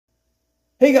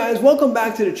Hey guys, welcome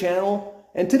back to the channel,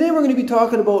 and today we're going to be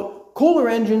talking about Kohler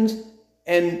engines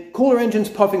and Kohler engines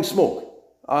puffing smoke.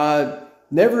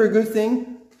 Never a good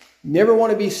thing. Never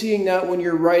want to be seeing that when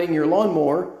you're riding your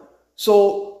lawnmower.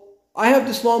 So I have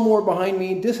this lawnmower behind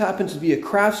me. This happens to be a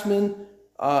Craftsman.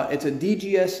 It's a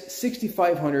DGS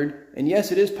 6500, and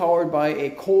yes, it is powered by a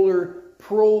Kohler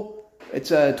Pro. It's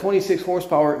a 26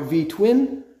 horsepower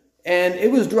V-twin. And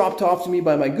it was dropped off to me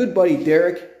by my good buddy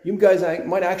Derek. You guys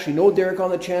might actually know Derek on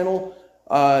the channel.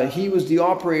 He was the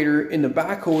operator in the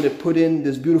backhoe that put in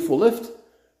this beautiful lift.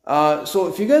 So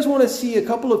if you guys want to see a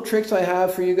couple of tricks I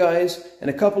have for you guys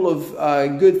and a couple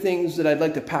of good things that I'd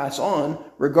like to pass on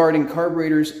regarding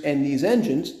carburetors and these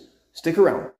engines, stick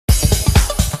around.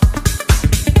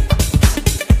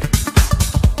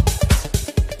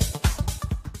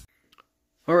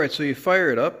 Alright, so you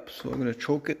fire it up. So I'm going to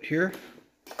choke it here.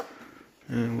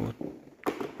 And we'll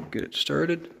get it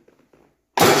started.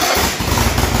 You can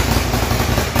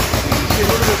see a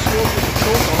little bit of smoke with the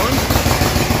choke on.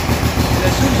 And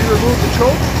as soon as you remove the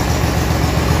choke,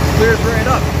 it clears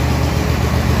right up.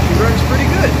 It runs pretty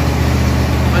good.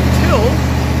 Until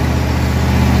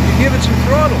you give it some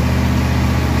throttle.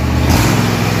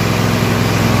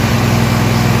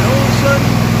 And all of a sudden,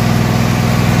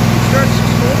 it starts to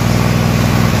smoke.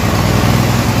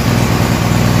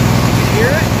 You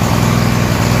hear it?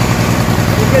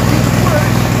 It gets even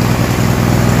worse.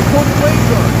 You pull the blades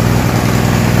on.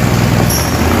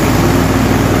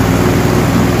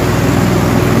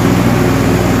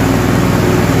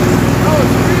 Oh,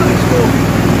 it's really smoky.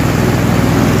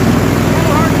 It's a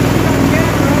little hard to see on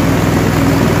camera.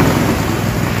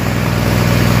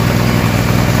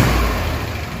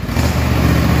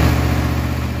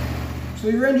 So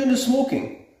your engine is smoking.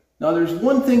 Now there's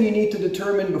one thing you need to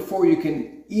determine before you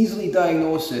can easily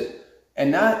diagnose it.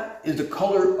 And that is the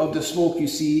color of the smoke you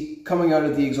see coming out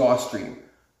of the exhaust stream.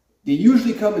 They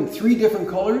usually come in 3 different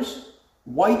colors: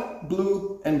 white,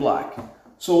 blue, and black.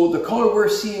 So the color we're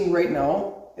seeing right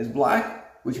now is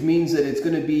black, which means that it's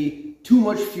going to be too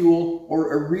much fuel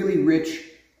or a really rich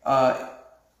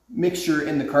mixture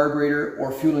in the carburetor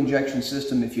or fuel injection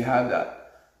system if you have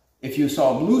that. If you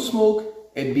saw blue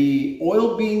smoke, it'd be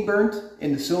oil being burnt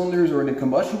in the cylinders or in the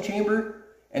combustion chamber.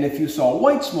 And if you saw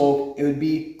white smoke, it would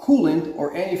be coolant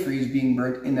or antifreeze being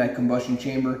burnt in that combustion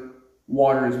chamber,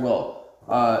 water as well.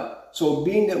 So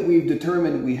being that we've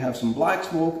determined we have some black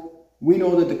smoke, we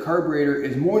know that the carburetor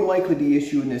is more likely the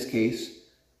issue in this case.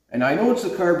 And I know it's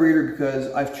the carburetor because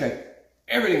I've checked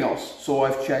everything else. So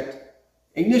I've checked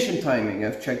ignition timing,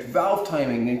 I've checked valve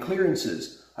timing and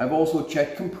clearances. I've also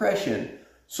checked compression.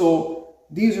 So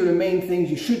these are the main things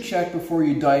you should check before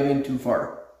you dive in too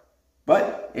far.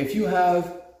 But if you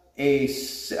have a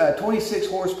 26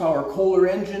 horsepower Kohler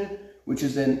engine, which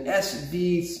is an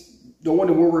SV, the one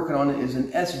that we're working on is an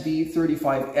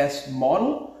SV35S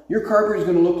model, your carburetor is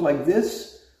going to look like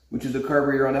this, which is the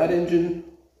carburetor on that engine,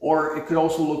 or it could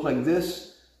also look like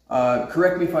this.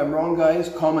 Correct me if I'm wrong, guys,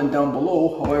 comment down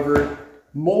below. However,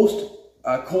 most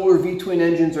Kohler V-twin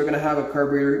engines are going to have a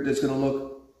carburetor that's going to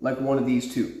look like one of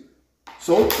these two.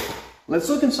 So let's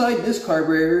look inside this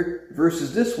carburetor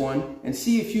versus this one and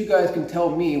see if you guys can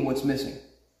tell me what's missing.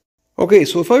 Okay,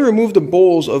 so if I remove the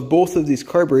bowls of both of these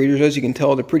carburetors, as you can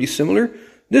tell, they're pretty similar.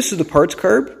 This is the parts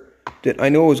carb that I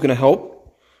know is going to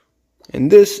help.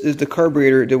 And this is the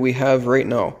carburetor that we have right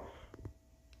now.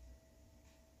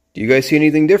 Do you guys see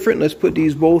anything different? Let's put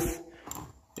these both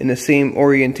in the same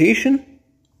orientation.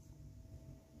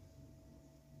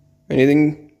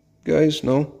 Anything, guys?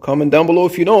 No? Comment down below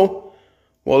if you know.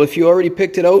 Well, if you already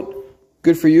picked it out,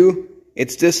 good for you.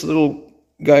 It's this little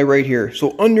guy right here.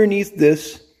 So underneath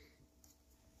this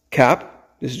cap,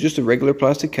 this is just a regular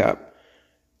plastic cap,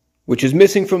 which is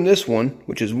missing from this one,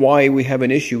 which is why we have an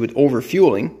issue with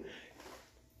overfueling.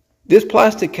 This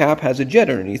plastic cap has a jet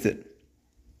underneath it.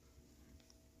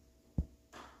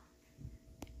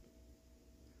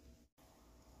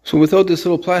 So without this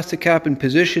little plastic cap in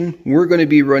position, we're going to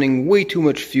be running way too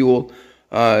much fuel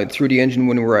through the engine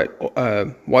when we're at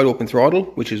wide open throttle,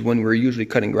 which is when we're usually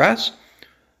cutting grass.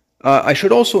 I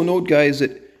should also note, guys,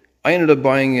 that I ended up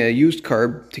buying a used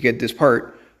carb to get this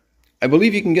part. I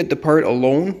believe you can get the part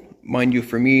alone. Mind you,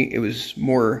 for me, it was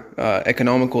more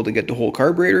economical to get the whole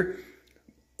carburetor.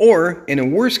 Or, in a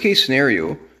worst case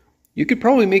scenario, you could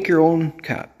probably make your own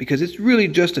cap, because it's really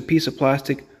just a piece of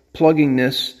plastic plugging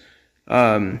this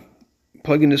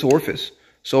orifice.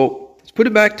 So let's put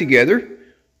it back together.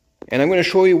 And I'm going to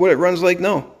show you what it runs like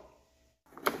now.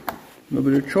 A little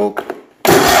bit of choke.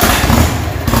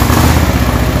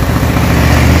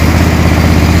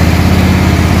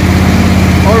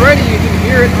 Already you can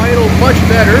hear it idle much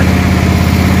better.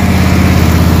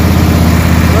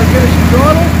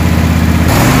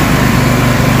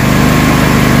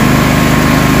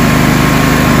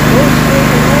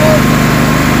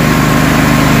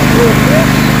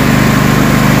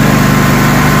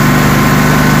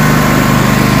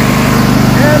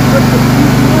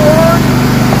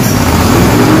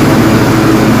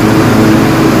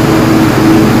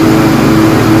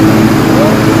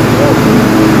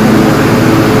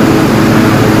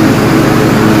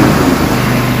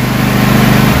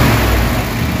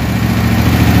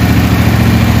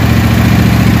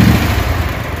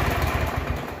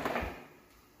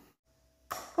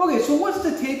 Okay, so what's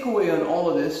the takeaway on all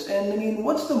of this? And I mean,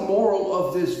 what's the moral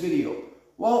of this video?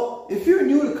 Well, if you're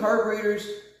new to carburetors,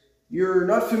 you're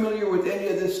not familiar with any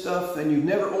of this stuff, and you've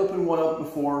never opened one up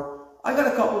before, I got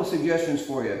a couple of suggestions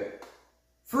for you.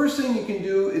 First thing you can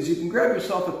do is you can grab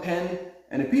yourself a pen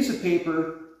and a piece of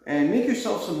paper and make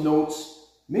yourself some notes,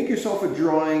 make yourself a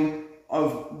drawing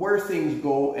of where things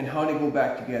go and how they go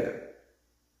back together.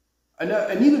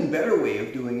 An even better way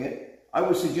of doing it, I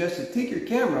would suggest to take your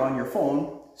camera on your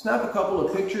phone, snap a couple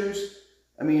of pictures.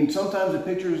 I mean, sometimes a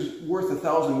picture is worth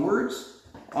 1,000 words.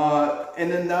 And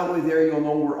then that way there you'll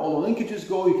know where all the linkages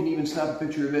go. You can even snap a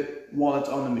picture of it while it's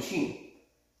on the machine.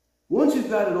 Once you've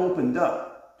got it opened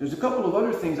up, there's a couple of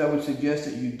other things I would suggest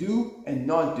that you do and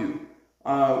not do.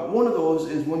 One of those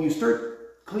is when you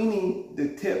start cleaning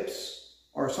the tips,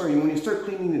 when you start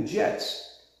cleaning the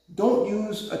jets, don't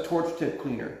use a torch tip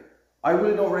cleaner. I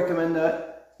really don't recommend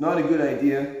that. Not a good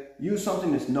idea. Use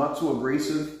something that's not so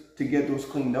abrasive to get those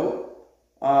cleaned out.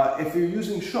 If you're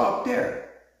using shocked air,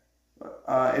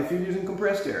 if you're using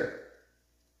compressed air,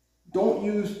 don't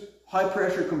use high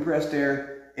pressure compressed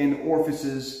air in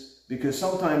orifices, because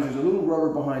sometimes there's a little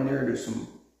rubber behind there. There's some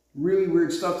really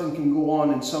weird stuff that can go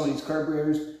on in some of these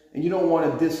carburetors, and you don't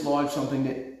want to dislodge something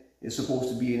that is supposed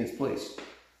to be in its place.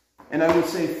 And I would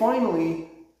say finally,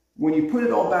 when you put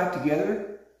it all back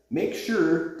together, make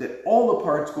sure that all the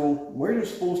parts go where they're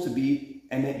supposed to be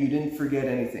and that you didn't forget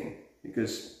anything.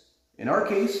 Because in our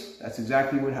case, that's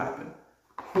exactly what happened.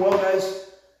 Well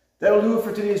guys, that'll do it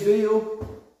for today's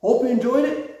video. Hope you enjoyed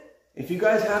it. If you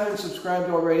guys haven't subscribed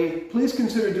already, please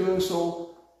consider doing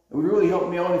so. It would really help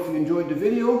me out if you enjoyed the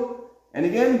video. And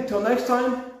again, until next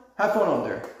time, have fun out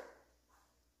there.